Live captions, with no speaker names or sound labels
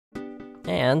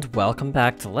And welcome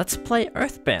back to Let's Play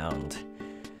EarthBound.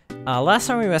 Last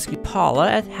time we rescued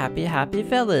Paula at Happy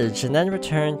Village, and then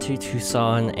returned to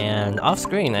Twoson, and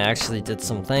off-screen I actually did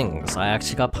some things. I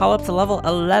actually got Paula up to level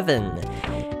 11,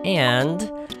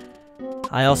 and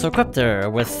I also equipped her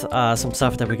with some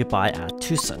stuff that we could buy at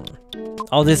Twoson.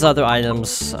 All these other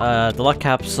items, the luck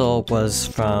capsule was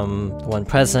from the one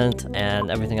present, and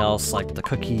everything else like the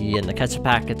cookie and the ketchup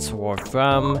packets were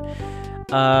from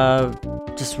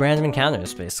just random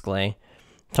encounters, basically.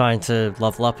 Trying to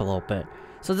level up a little bit.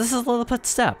 So this is Lilliput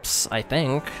Steps, I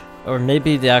think. Or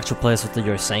maybe the actual place with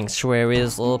your sanctuary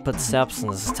is Lilliput Steps,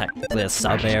 and this is technically a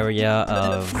sub-area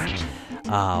of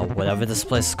whatever this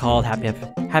place is called, Happy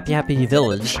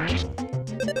Village.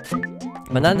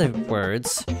 But in other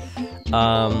words,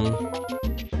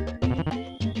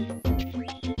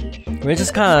 we're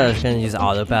just kind of gonna use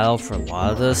auto battle for a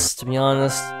lot of this, to be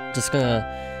honest. Just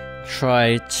gonna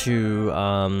try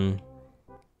to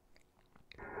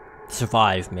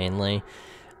survive mainly.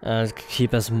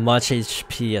 Keep as much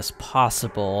HP as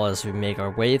possible as we make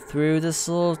our way through this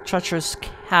little treacherous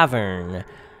cavern.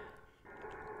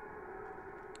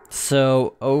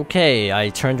 So, okay, I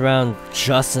turned around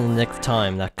just in the nick of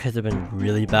time. That could have been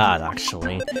really bad,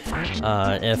 actually,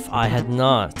 if I had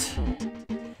not.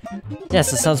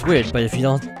 Yes, it sounds weird, but if you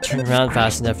don't turn around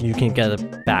fast enough, you can get a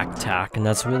back attack, and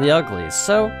that's really ugly.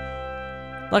 So,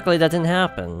 luckily that didn't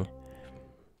happen.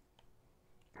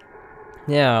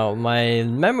 Now, my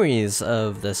memories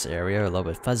of this area are a little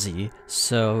bit fuzzy,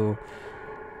 so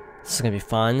this is gonna be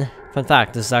fun. Fun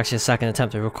fact, this is actually a second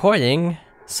attempt at recording,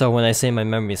 so when I say my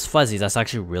memory is fuzzy, that's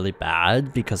actually really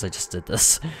bad, because I just did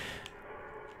this.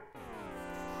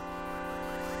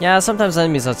 Yeah, sometimes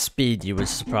enemies outspeed you, which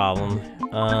is a problem.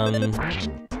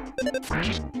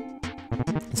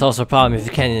 It's also a problem if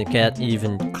you can't get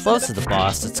even close to the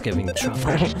boss, it's giving you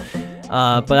trouble.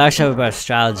 But I actually have a better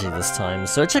strategy this time,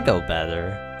 so it should go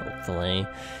better, hopefully.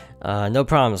 No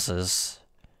promises.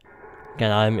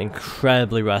 Again, I'm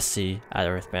incredibly rusty at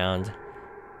EarthBound.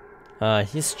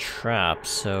 He's trapped,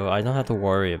 so I don't have to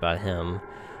worry about him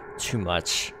too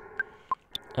much.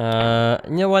 You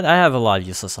know what? I have a lot of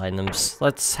useless items.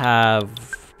 Let's have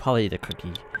probably the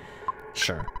cookie.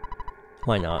 Sure.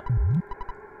 Why not?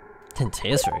 Didn't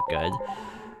taste very good.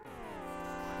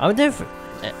 I wonder if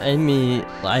enemy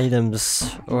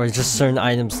items, or just certain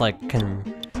items, like, can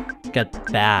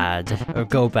get bad, or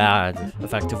go bad,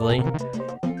 effectively.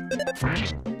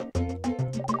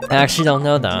 I actually don't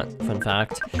know that, fun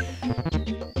fact.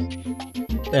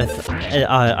 If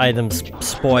items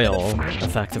spoil,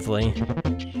 effectively.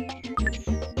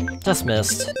 Just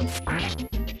missed.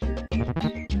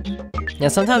 Yeah,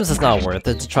 sometimes it's not worth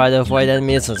it to try to avoid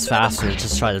enemies, so it's faster to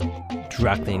just try to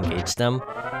directly engage them.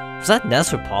 Was that Ness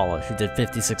for Paula, who did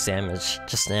 56 damage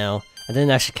just now? I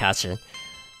didn't actually catch it.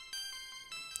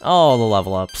 Oh, the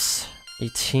level ups.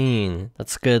 18.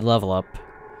 That's a good level up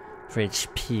for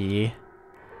HP.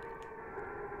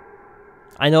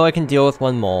 I know I can deal with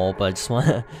one mole, but I just want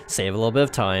to save a little bit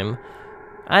of time.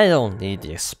 I don't need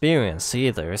the experience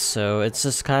either, so it's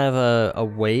just kind of a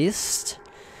waste.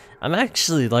 I'm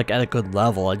actually like at a good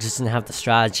level, I just didn't have the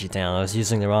strategy down. I was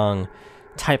using the wrong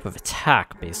type of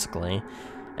attack, basically.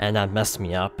 And that messed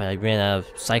me up. I ran out of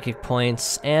psychic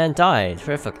points and died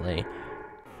horrifically.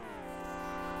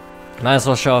 Might as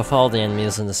well show off all the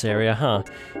enemies in this area, huh?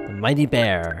 The mighty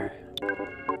bear.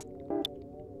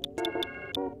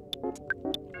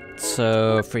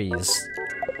 So, freeze.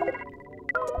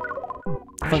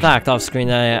 Fun fact, off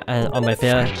screen, on my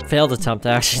failed attempt,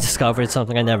 I actually discovered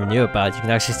something I never knew about. You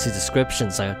can actually see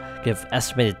descriptions that give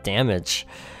estimated damage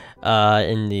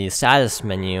in the status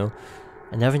menu.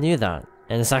 I never knew that.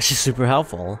 And it's actually super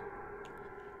helpful.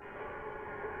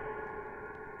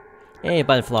 Hey,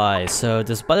 butterfly. So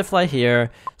there's a butterfly here,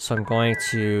 so I'm going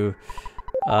to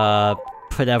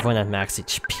put everyone at max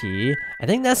HP. I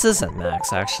think this is at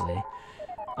max, actually.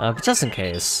 But just in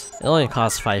case. It only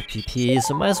costs 5 PP,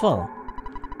 so might as well.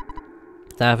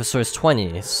 The episode is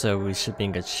 20, so we should be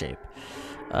in good shape.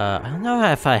 I don't know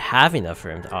if I have enough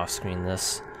room to off-screen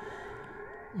this.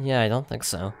 Yeah, I don't think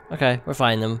so. Okay, we're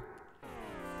fighting him.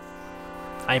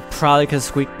 I probably could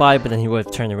squeak by, but then he would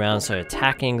have turned around and started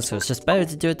attacking, so it's just better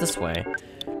to do it this way.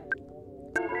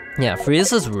 Yeah,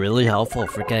 freeze is really helpful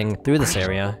for getting through this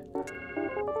area.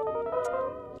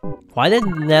 Why did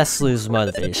Ness lose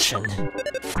motivation?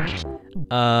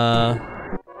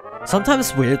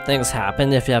 Sometimes weird things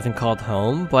happen if you haven't called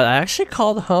home, but I actually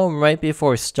called home right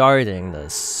before starting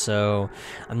this, so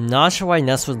I'm not sure why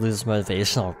Ness would lose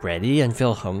motivation already and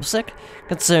feel homesick,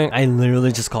 considering I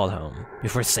literally just called home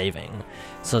before saving.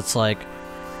 So it's like,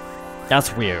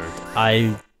 that's weird.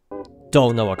 I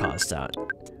don't know what caused that.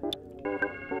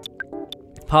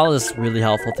 Paula is really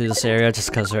helpful through this area just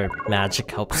because her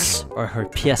magic helps, or her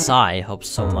PSI helps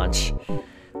so much.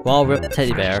 Well, rip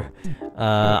teddy bear.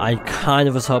 I kind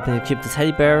of was hoping to keep the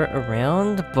teddy bear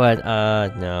around, but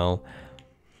no.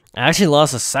 I actually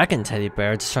lost a second teddy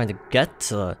bear just trying to get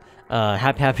to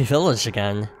Happy Village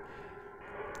again.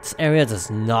 This area does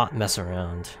not mess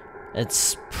around.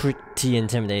 It's pretty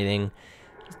intimidating.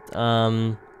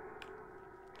 I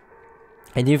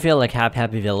do feel like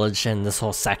Happy Village and this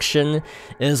whole section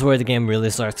is where the game really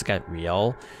starts to get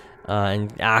real.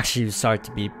 And actually start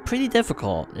to be pretty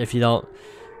difficult if you don't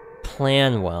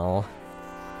plan well.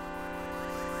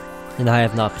 And I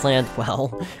have not planned well,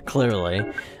 clearly.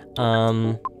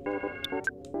 I'm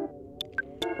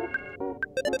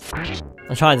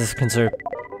trying to conserve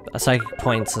psychic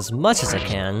points as much as I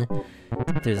can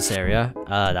through this area.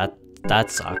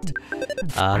 That sucked.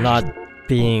 I'm not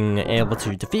being able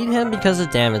to defeat him because of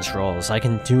damage rolls. I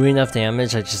can do enough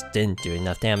damage, I just didn't do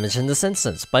enough damage in this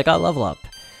instance, but I got level up.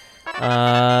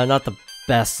 Not the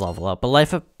best level up, but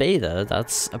life up beta,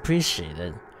 that's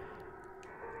appreciated.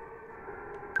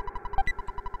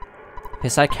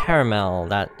 Beside caramel,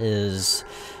 that is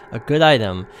a good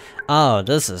item. Oh,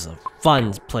 this is a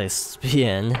fun place to be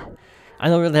in. I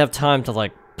don't really have time to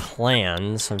like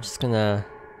plan, so I'm just gonna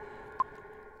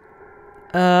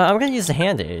I'm gonna use the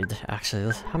hand-aid,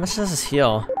 actually. How much does this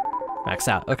heal? Max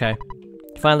out, okay.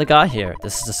 Finally got here.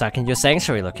 This is the second year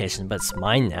sanctuary location, but it's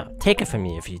mine now. Take it from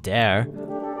me if you dare.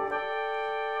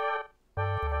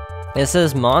 This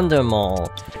is Mondo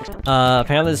Mole.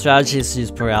 Apparently the strategy is to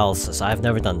use paralysis. I've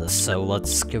never done this, so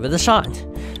let's give it a shot.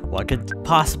 What could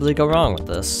possibly go wrong with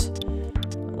this?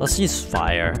 Let's use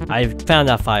fire. I found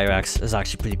out Fire X is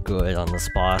actually pretty good on this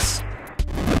boss.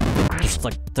 Just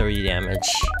like 30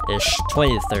 damage-ish,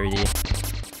 20 to 30.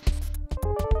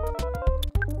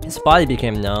 His body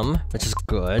became numb, which is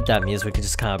good. That means we can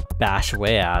just kind of bash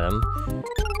away at him.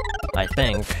 I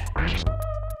think.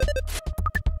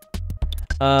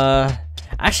 I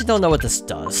actually don't know what this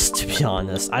does, to be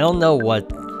honest. I don't know what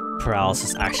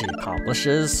paralysis actually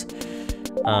accomplishes.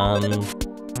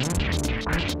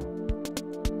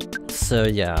 So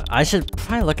yeah, I should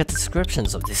probably look at the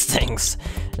descriptions of these things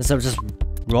instead of just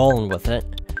rolling with it.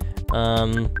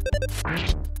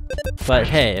 But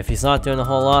hey, if he's not doing a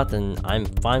whole lot, then I'm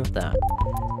fine with that.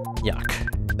 Yuck.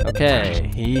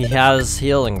 Okay, he has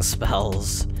healing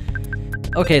spells.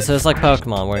 Okay, so it's like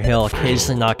Pokemon, where he'll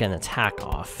occasionally knock an attack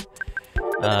off.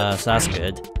 So that's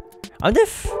good. I wonder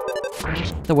if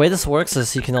the way this works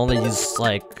is he can only use,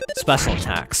 like, special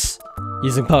attacks,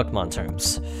 using Pokemon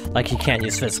terms. Like, he can't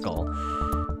use physical.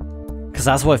 Because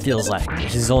that's what it feels like.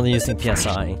 He's only using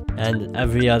PSI, and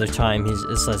every other time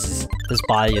it says his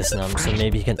body is numb, so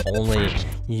maybe he can only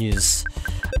use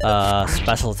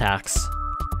special attacks.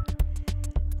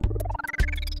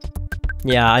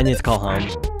 Yeah, I need to call home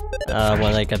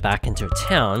when I get back into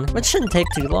town, which shouldn't take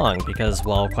too long because,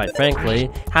 well, quite frankly,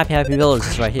 Happy Village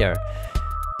is right here,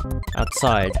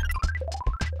 outside.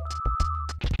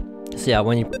 So yeah,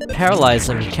 when you paralyze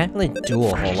him, he can't really do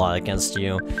a whole lot against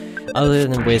you, other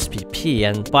than waste PP,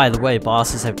 and by the way,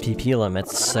 bosses have PP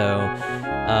limits, so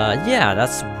yeah,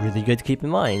 that's really good to keep in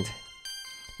mind.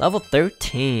 Level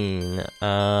 13,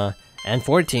 and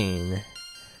 14.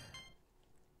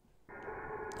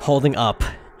 Holding up.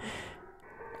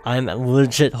 I'm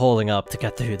legit holding up to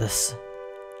get through this.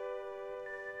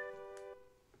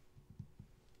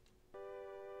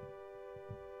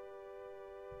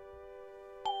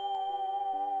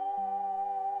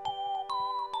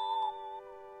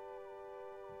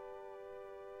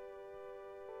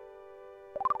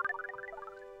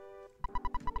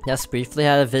 Yes, briefly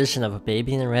had a vision of a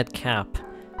baby in a red cap.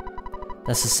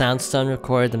 Thus the soundstone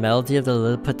recorded the melody of the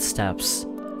Lilliput steps.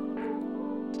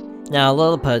 Now,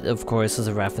 Lilliput, of course, is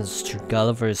a reference to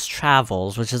Gulliver's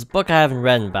Travels, which is a book I haven't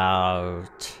read in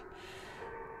about...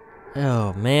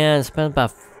 Oh man, it's been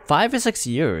about 5 or 6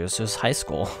 years. It was high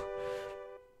school.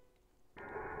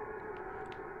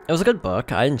 It was a good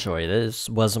book, I enjoyed it. It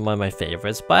wasn't one of my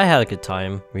favorites, but I had a good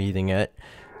time reading it,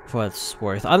 for what it's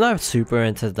worth. I'm not super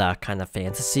into that kind of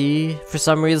fantasy for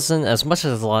some reason. As much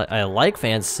as I like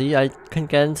fantasy, I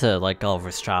couldn't get into like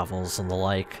Gulliver's Travels and the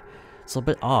like. It's a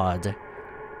little bit odd.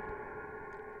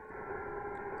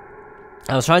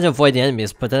 I was trying to avoid the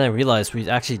enemies, but then I realized we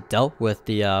actually dealt with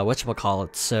the,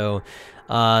 whatchamacallit, so,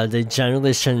 they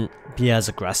generally shouldn't be as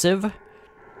aggressive.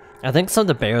 I think some of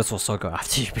the bears will still go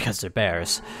after you because they're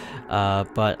bears,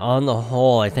 but on the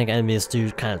whole, I think enemies do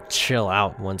kind of chill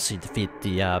out once you defeat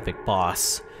the, big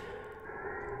boss.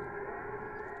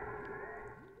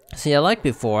 See, like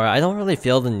before, I don't really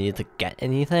feel the need to get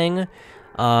anything.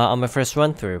 on my first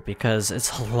run through, because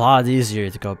it's a lot easier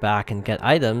to go back and get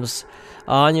items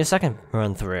on your second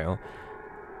run through.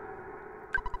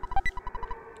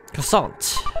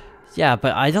 Croissant. Yeah,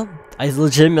 but I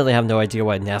legitimately have no idea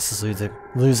why Ness is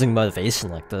losing motivation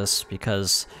like this,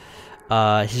 because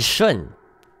he shouldn't,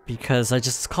 because I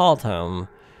just called home.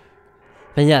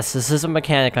 But yes, this is a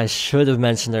mechanic I should have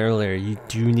mentioned earlier. You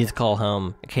do need to call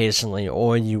home occasionally,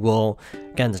 or you will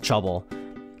get into trouble.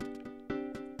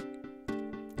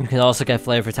 You can also get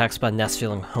flavor text about Ness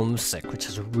feeling homesick, which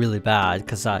is really bad,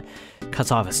 because that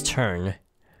cuts off his turn.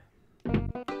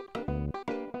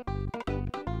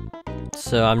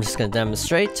 So I'm just gonna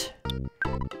demonstrate.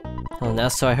 Well,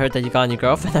 Ness, so I heard that you got a new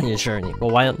girlfriend on your journey.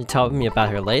 Well, why don't you tell me about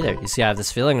her later? You see, I have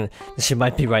this feeling that she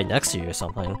might be right next to you or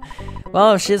something.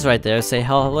 Well, if she's right there, say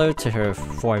hello to her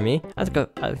for me. I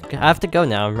have to go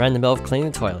now. I'm right in the middle of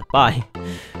cleaning the toilet. Bye.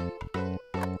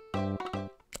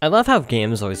 I love how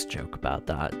games always joke about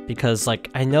that, because,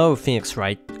 like, I know Phoenix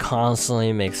Wright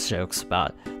constantly makes jokes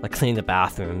about, like, cleaning the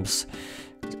bathrooms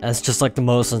as just, like, the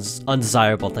most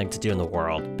undesirable thing to do in the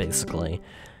world, basically.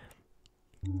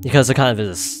 Because it kind of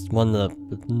is one of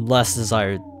the less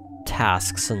desired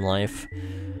tasks in life.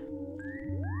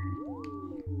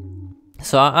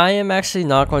 So I am actually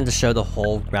not going to show the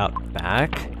whole route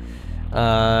back,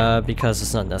 because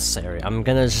it's not necessary. I'm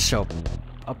gonna just show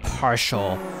a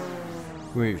partial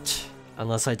route,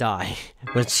 unless I die,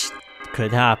 which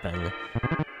could happen.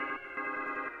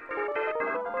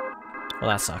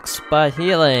 Well, that sucks. But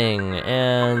healing,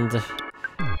 and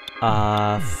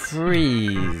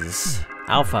freeze.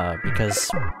 Alpha,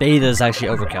 because beta is actually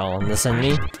overkill on this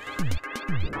enemy.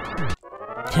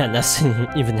 Yeah, Ness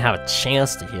didn't even have a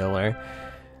chance to heal her.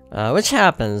 Which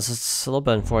happens. It's a little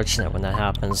bit unfortunate when that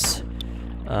happens.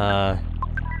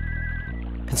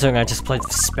 Considering I just played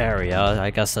Vesperia, I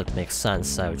guess that makes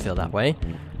sense. I would feel that way.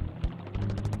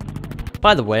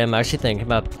 By the way, I'm actually thinking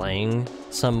about playing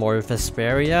some more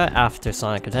Vesperia after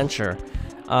Sonic Adventure.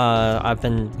 I've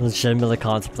been legitimately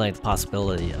contemplating the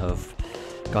possibility of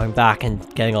going back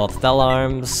and getting all the Fel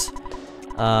Arms,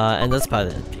 and that's about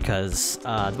it, because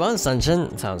the bonus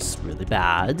dungeon sounds really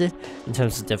bad in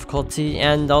terms of difficulty,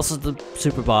 and also the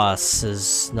super boss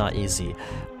is not easy.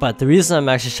 But the reason I'm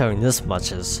actually showing this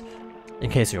much is, in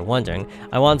case you're wondering,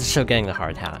 I wanted to show getting the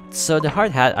hard hat. So the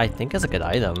hard hat, I think, is a good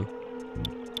item.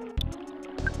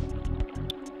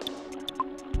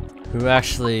 Who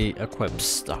actually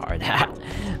equips the hard hat?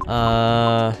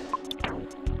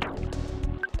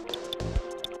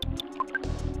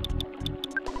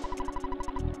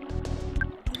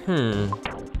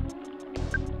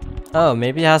 Oh,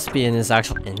 maybe it has to be in his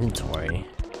actual inventory.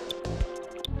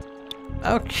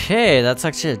 Okay, that's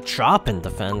actually a drop in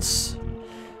defense.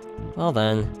 Well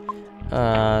then,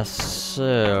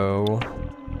 so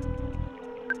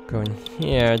going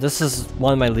here. This is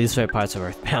one of my least favorite parts of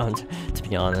EarthBound, to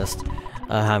be honest.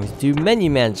 Having to do menu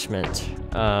management.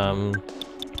 Going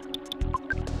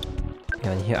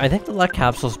here. I think the luck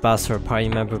capsule's best for a party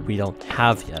member we don't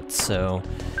have yet, so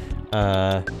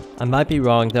I might be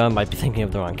wrong though, I might be thinking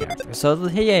of the wrong character. So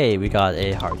yay, we got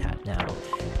a hard hat now.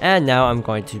 And now I'm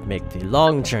going to make the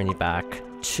long journey back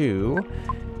to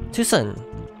Twoson.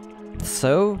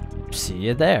 So, see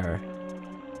you there.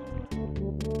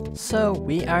 So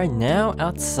we are now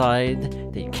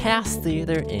outside the Cast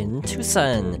Theater in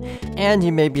Twoson. And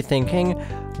you may be thinking,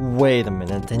 wait a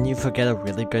minute, didn't you forget a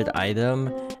really good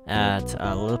item at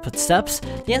Lilliput Steps?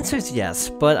 The answer is yes,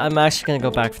 but I'm actually going to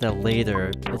go back for that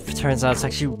later. It turns out it's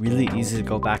actually really easy to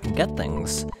go back and get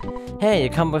things. Hey, you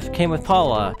came with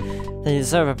Paula. Then you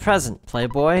deserve a present,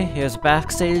 playboy. Here's a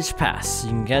backstage pass. You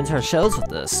can get into our shows with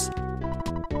this.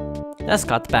 That's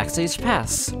got the backstage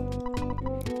pass.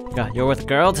 You're with a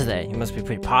girl today. You must be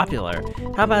pretty popular.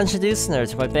 How about introducing her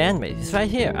to my bandmate? He's right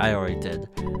here. I already did.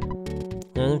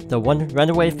 The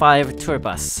Runaway 5 tour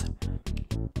bus.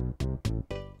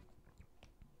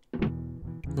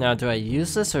 Now, do I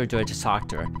use this or do I just talk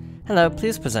to her? Hello,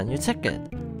 please present your ticket.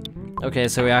 Okay,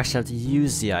 so we actually have to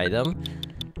use the item.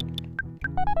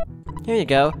 Here you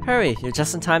go. Hurry, you're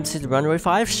just in time to see the Runaway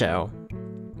 5 show.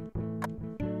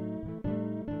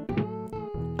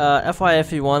 FYI,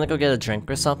 if you want to go get a drink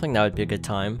or something, that would be a good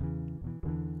time.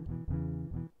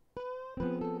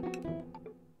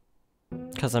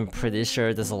 Because I'm pretty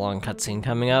sure there's a long cutscene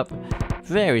coming up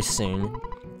very soon.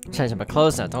 Changing my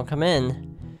clothes now, don't come in.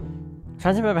 I'm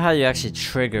trying to remember how you actually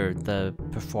triggered the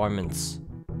performance,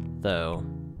 though.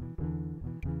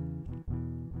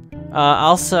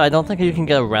 Also, I don't think you can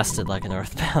get arrested like in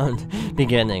EarthBound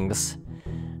beginnings.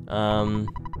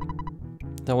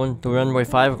 The Runaway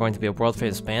 5 are going to be a world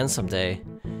famous band someday.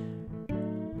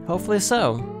 Hopefully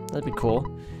so. That'd be cool.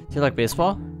 Do you like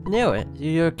baseball? I knew it.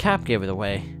 Your cap gave it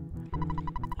away.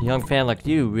 A young fan like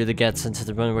you really gets into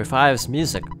the Runaway Five's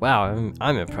music. Wow,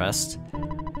 I'm impressed.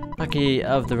 Lucky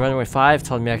of the Runaway Five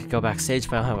told me I could go backstage,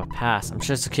 but I don't have a pass. I'm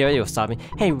sure security will stop me.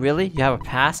 Hey, really? You have a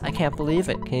pass? I can't believe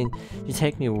it. Can you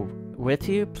take me with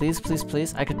you? Please, please,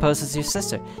 please? I could pose as your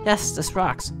sister. Yes, this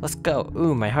rocks. Let's go.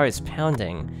 Ooh, my heart is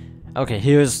pounding. Okay,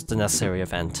 here's the necessary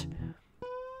event.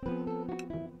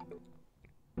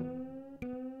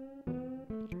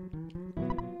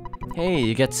 Hey,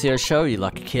 you get to see our show, you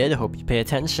lucky kid. Hope you pay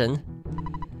attention.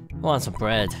 I want some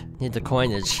bread. Need the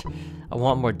coinage. I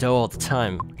want more dough all the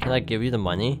time. Can I give you the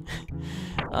money?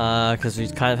 Because we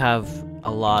kind of have a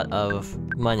lot of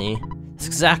money. It's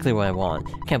exactly what I want.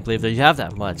 Can't believe that you have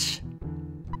that much.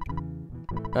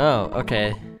 Oh,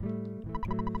 okay.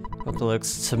 What the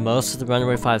lyrics to most of the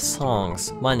Runaway Five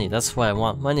songs. Money, that's what I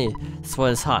want. Money, that's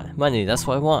what is hot. Money, that's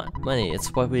what I want. Money,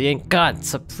 it's what we ain't got.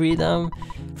 It's a freedom.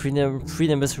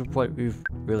 Freedom is what we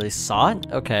really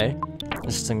sought? Okay.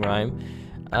 Interesting rhyme.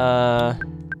 Wow,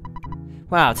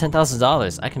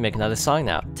 $10,000. I can make another song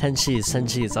now. 10 cheese,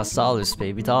 that's dollars,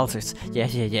 baby, dollars.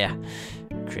 Yeah.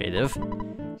 Creative.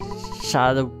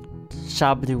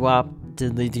 Shabby-wop,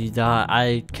 diddly-dee-da.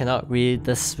 I cannot read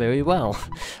this very well.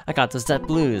 I got those debt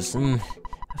blues.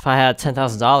 If I had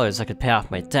 $10,000, I could pay off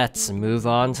my debts and move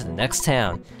on to the next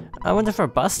town. I wonder if our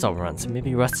bus still runs,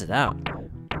 maybe rust it out.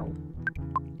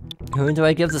 Who do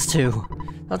I give this to?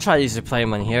 Don't try to use your play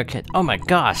money here, kid. Oh my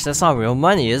gosh, that's not real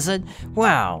money, is it?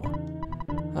 Wow.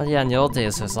 Oh yeah, in the old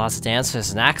days, there's lots of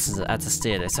dancers and acts at this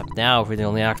theater, except now we're the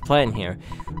only act playing here.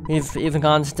 We've even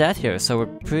gone into debt here, so we're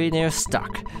pretty near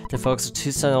stuck. The folks of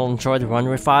Twoson will enjoy the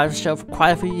Runaway 5 show for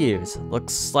quite a few years.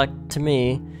 Looks like to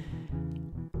me.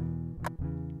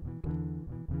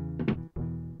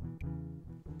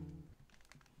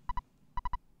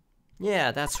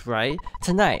 Yeah, that's right.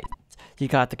 Tonight, you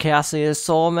got the Chaos Leader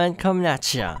Soul Men coming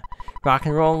at ya. Rock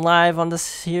and roll live on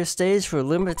this here stage for a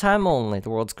limited time only. The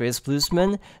world's greatest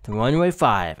bluesmen, the Runaway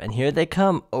 5. And here they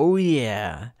come, oh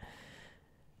yeah.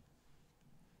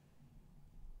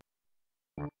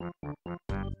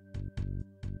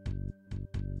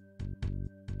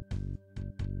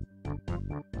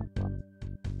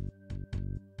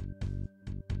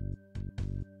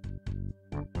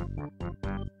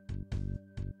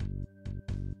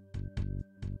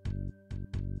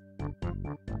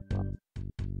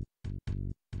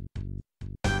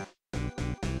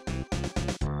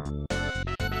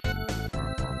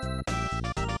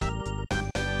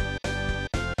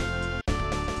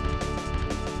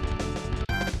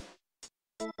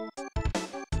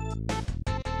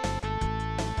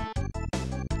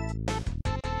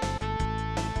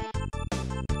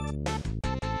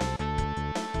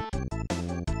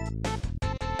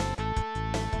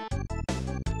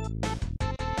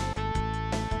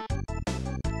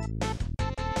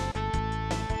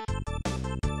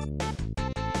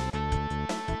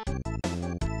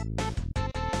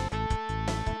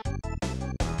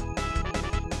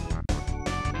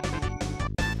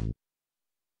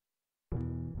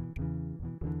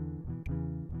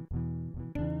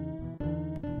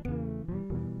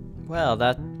 Well,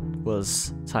 that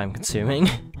was time-consuming.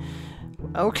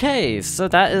 Okay, so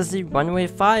that is the Runaway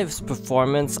 5's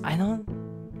performance. I don't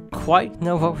quite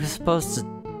know what we're supposed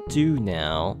to do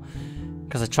now.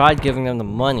 Because I tried giving them the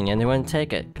money and they wouldn't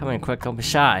take it. Come in quick, don't be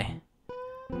shy.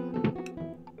 I'm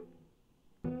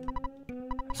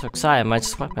so excited, I might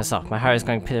just wet myself. My heart is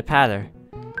going pitter-patter.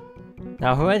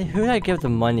 Now, who did I give the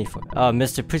money for? Oh,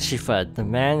 Mr. Pushyfoot, the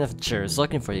manager is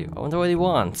looking for you. I wonder what he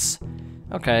wants.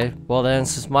 Okay, well that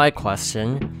answers my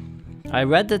question. I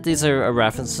read that these are a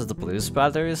reference to the Blues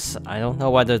Brothers. I don't know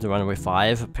whether the Runaway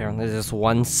 5. Apparently there's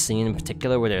one scene in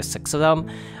particular where there's 6 of them.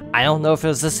 I don't know if it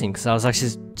was this scene, because I was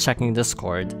actually checking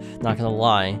Discord, not gonna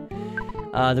lie.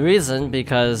 The reason,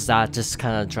 because that just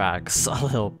kind of drags a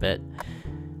little bit.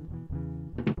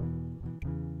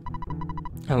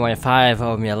 Runaway 5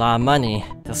 owe me a lot of money.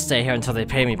 They'll stay here until they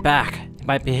pay me back. They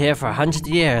might be here for 100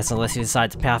 years unless you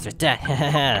decide to pay off your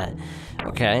debt.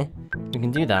 Okay, you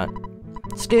can do that.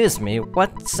 Excuse me,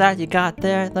 what's that you got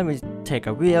there? Let me take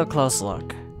a real close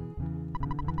look.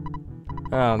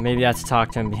 Oh, maybe I have to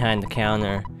talk to him behind the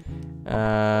counter.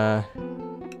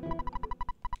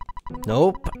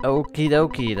 Nope. Okie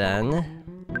dokie then.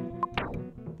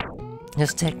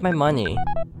 Just take my money.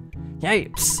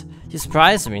 Yipes! You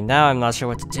surprised me, now I'm not sure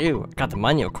what to do. I got the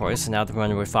money, of course, and now the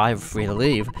Runaway 5 are free to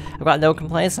leave. I've got no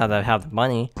complaints now that I have the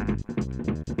money.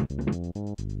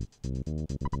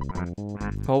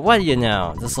 Well, what do you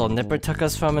know? This little nipper took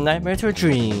us from a nightmare to a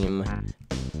dream.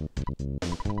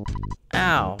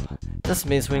 Ow! This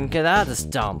means we can get out of this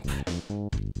dump.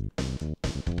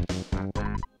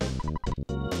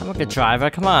 a good driver,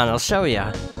 come on, I'll show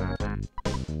ya.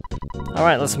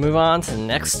 Alright, let's move on to the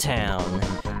next town.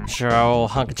 Sure,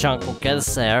 old Hunk of Chunk will get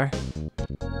us there.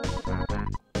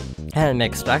 I didn't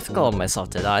make a spectacle of myself,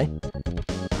 did I?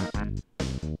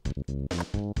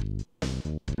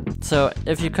 So,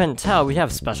 if you couldn't tell, we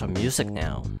have special music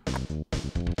now.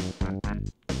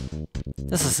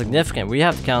 This is significant, we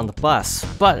have to get on the bus,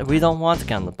 but we don't want to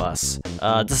get on the bus.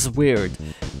 This is weird,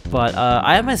 but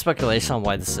I have my speculation on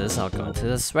why this is, I'll go into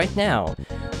this right now.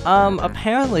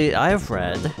 Apparently I've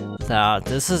read that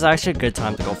this is actually a good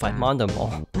time to go fight Mondo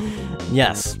Mole.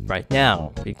 Yes, right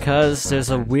now, because there's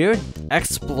a weird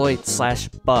exploit slash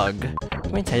bug. How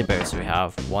many teddy bears do we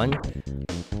have? One?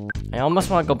 I almost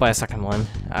want to go buy a second one,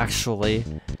 actually.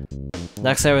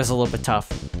 Next area is a little bit tough.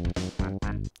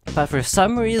 But for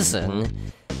some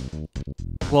reason,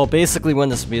 well, basically when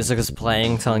this music is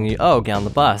playing, telling you, oh, get on the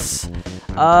bus,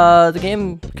 the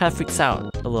game kind of freaks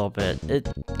out a little bit. It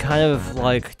kind of,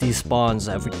 like,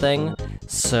 despawns everything,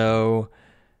 so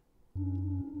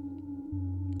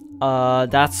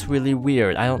that's really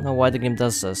weird. I don't know why the game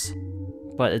does this,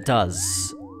 but it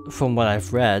does, from what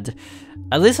I've read.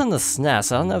 At least on the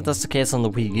SNES, I don't know if that's the case on the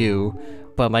Wii U,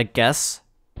 but my guess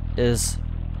is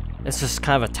it's just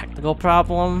kind of a technical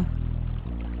problem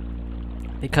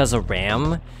because of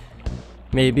RAM.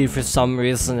 Maybe for some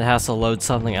reason it has to load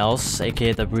something else,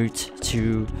 aka the root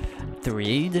to the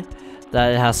read,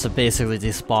 that it has to basically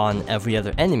despawn every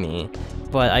other enemy.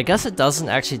 But I guess it doesn't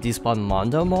actually despawn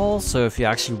Mondo Mole, so if you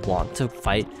actually want to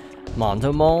fight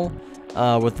Mondo Mole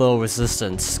with low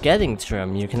resistance getting to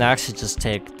him, you can actually just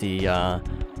take the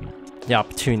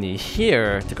opportunity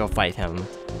here to go fight him,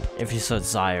 if you so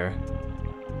desire.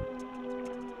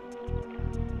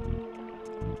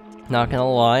 Not gonna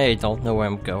lie, I don't know where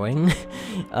I'm going.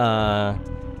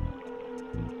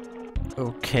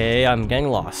 Okay, I'm getting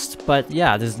lost. But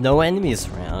yeah, there's no enemies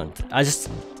around. I just,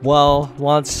 well,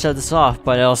 want to shut this off,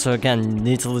 but I also, again,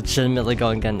 need to legitimately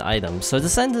go and get an item. So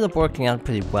this ended up working out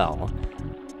pretty well.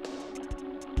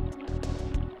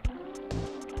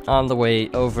 On the way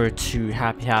over to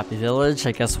Happy Village,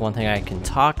 I guess one thing I can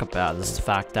talk about is the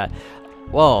fact that,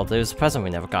 well, there's a present we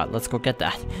never got. Let's go get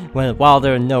that. While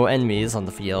there are no enemies on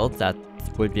the field, that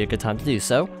would be a good time to do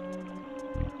so.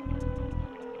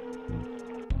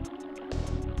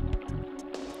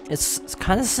 It's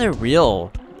kind of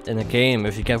surreal in a game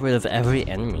if you get rid of every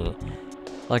enemy.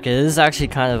 Like, it is actually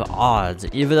kind of odd.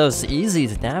 Even though it's easy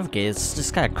to navigate, it's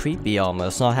just kind of creepy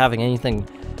almost, not having anything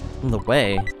in the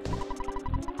way.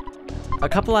 A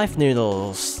couple life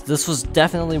noodles. This was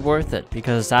definitely worth it,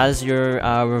 because that is your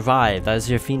revive, that is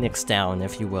your phoenix down,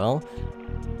 if you will.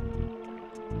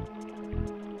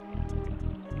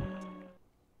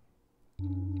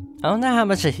 I don't know how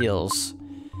much it heals.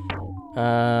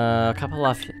 A couple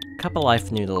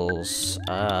life noodles.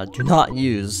 Do not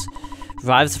use.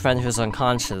 Revives a friend who is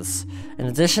unconscious. In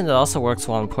addition, it also works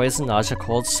while on poison, nausea,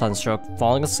 cold, sunstroke,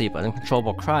 falling asleep,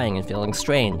 uncontrollable crying, and feeling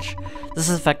strange. This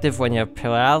is effective when you have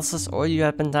paralysis or you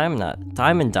have been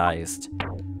diamondized.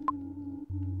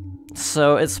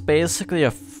 So it's basically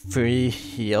a free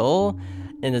heal,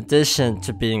 in addition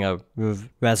to being a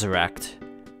resurrect.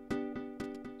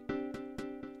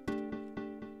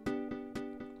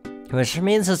 Which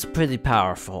means it's pretty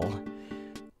powerful.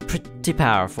 Pretty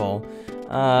powerful.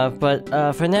 But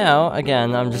for now,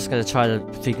 again, I'm just gonna try to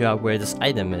figure out where this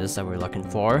item is that we're looking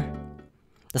for.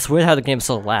 It's weird how the game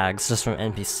still lags just from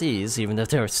NPCs, even if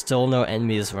there are still no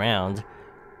enemies around.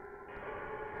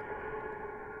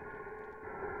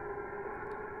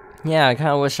 Yeah, I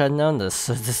kinda wish I'd known this,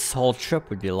 so this whole trip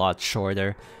would be a lot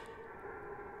shorter.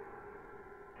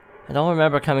 I don't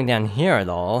remember coming down here at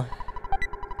all.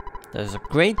 There's a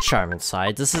great charm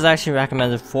inside. This is actually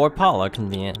recommended for Paula,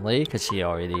 conveniently, because she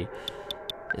already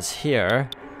is here.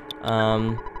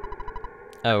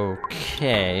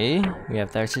 Okay. We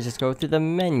have to actually just go through the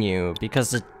menu,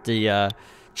 because the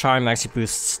charm actually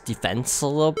boosts defense a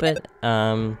little bit.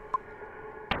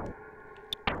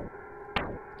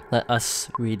 Let us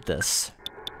read this.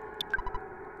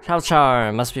 Cow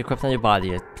charm must be equipped on your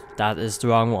body. That is the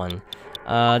wrong one.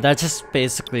 That just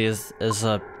basically is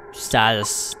a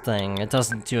status thing. It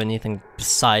doesn't do anything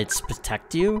besides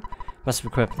protect you. Must be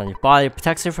equipped on your body.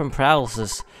 Protects you from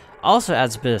paralysis. Also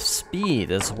adds a bit of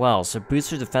speed as well. So boosts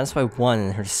her defense by 1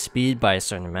 and her speed by a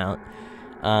certain amount.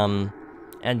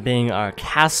 And being our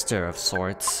caster of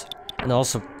sorts. And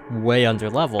also way under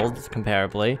leveled,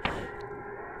 comparably.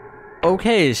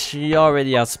 Okay, she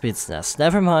already outspeeds Ness.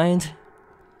 Never mind.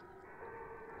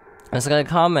 I was gonna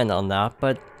comment on that,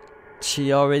 but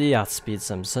she already outspeeds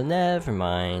him, so never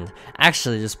mind.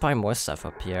 Actually, there's probably more stuff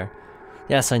up here.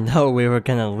 Yes, I know we were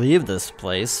gonna leave this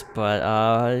place,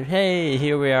 but hey,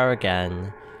 here we are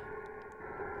again.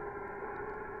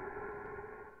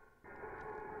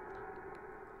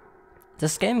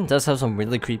 This game does have some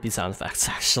really creepy sound effects,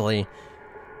 actually.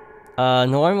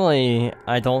 Normally,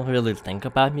 I don't really think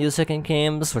about music in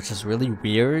games, which is really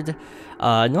weird.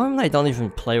 Normally I don't even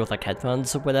play with like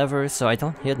headphones or whatever, so I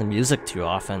don't hear the music too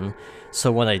often.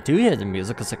 So when I do hear the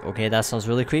music, it's like, okay, that sounds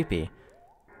really creepy.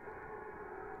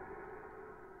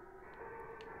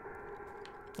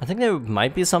 I think there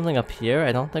might be something up here.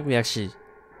 I don't think we actually...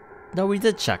 No, we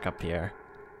did check up here.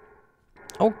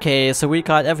 Okay, so we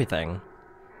got everything.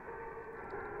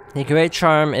 The Great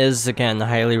Charm is, again,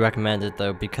 highly recommended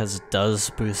though, because it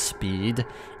does boost speed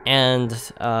and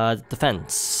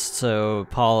defense. So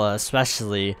Paula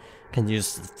especially can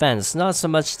use the defense, not so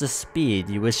much the speed.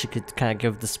 You wish you could kind of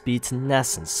give the speed to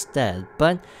Ness instead,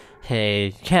 but hey,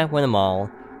 you can't win them all.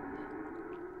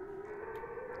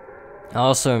 I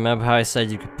also remember how I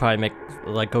said you could probably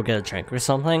go get a drink or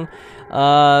something.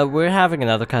 We're having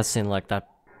another cutscene like that.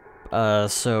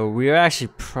 So we're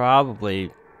actually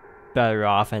probably better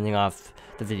off ending off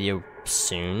the video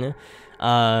soon.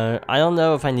 I don't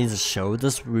know if I need to show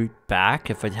this route back,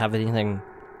 if I have anything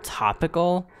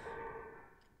topical.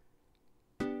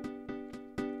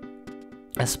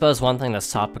 I suppose one thing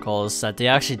that's topical is that they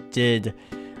actually did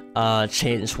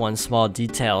change one small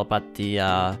detail about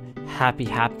the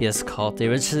Happiest cult. They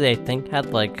originally, I think, had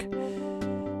like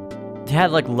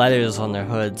letters on their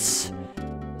hoods.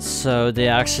 So they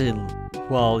actually,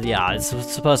 well, yeah, it's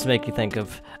supposed to make you think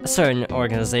of a certain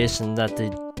organization that they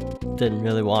didn't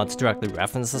really want to directly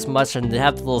reference as much, and they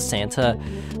have the little Santa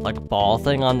like ball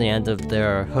thing on the end of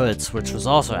their hoods, which was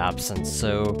also absent.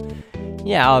 So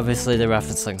yeah, obviously they're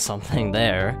referencing something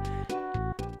there.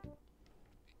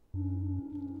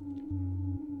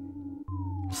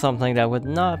 Something that would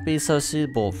not be so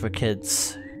suitable for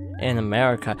kids in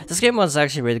America. This game was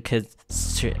actually rated kids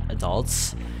to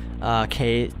adults.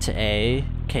 K to A,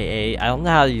 KA. I don't know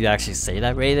how you actually say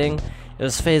that rating. It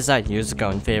was phased out years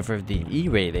ago in favor of the E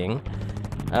rating.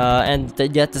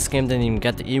 Yet this game didn't even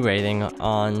get the E rating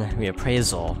on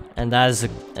reappraisal. And that is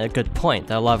a good point,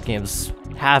 that a lot of games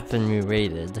have been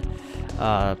re-rated.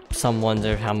 Some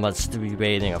wonder how much the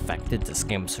re-rating affected this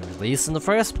game's release in the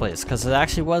first place, because it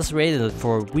actually was rated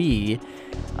for Wii,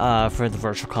 for the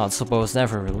Virtual Console, but was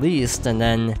never released, and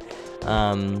then,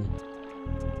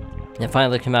 it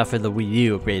finally came out for the Wii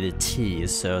U, rated T,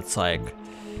 so it's like,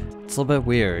 it's a little bit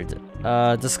weird.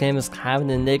 This game is kind of an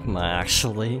enigma,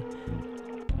 actually.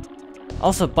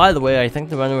 Also, by the way, I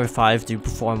think the Runaway 5 do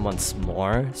perform once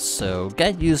more, so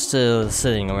get used to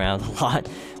sitting around a lot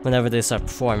whenever they start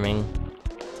performing.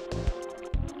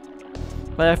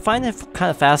 But I find it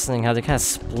kind of fascinating how they kind of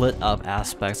split up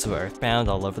aspects of EarthBound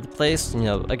all over the place. You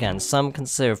know, again, some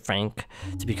consider Frank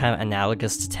to be kind of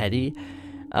analogous to Teddy,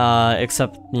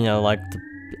 except, you know, like,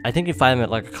 I think you find him at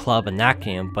like a club in that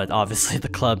game, but obviously the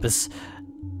club is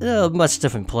a much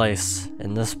different place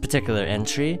in this particular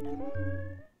entry.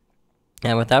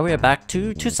 And with that, we are back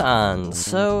to Twoson.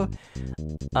 So,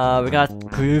 we got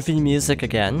groovy music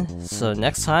again. So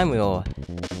next time, we'll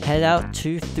head out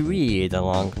to 3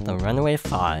 along the Runaway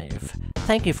 5.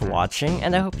 Thank you for watching,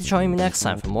 and I hope you join me next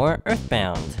time for more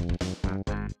EarthBound.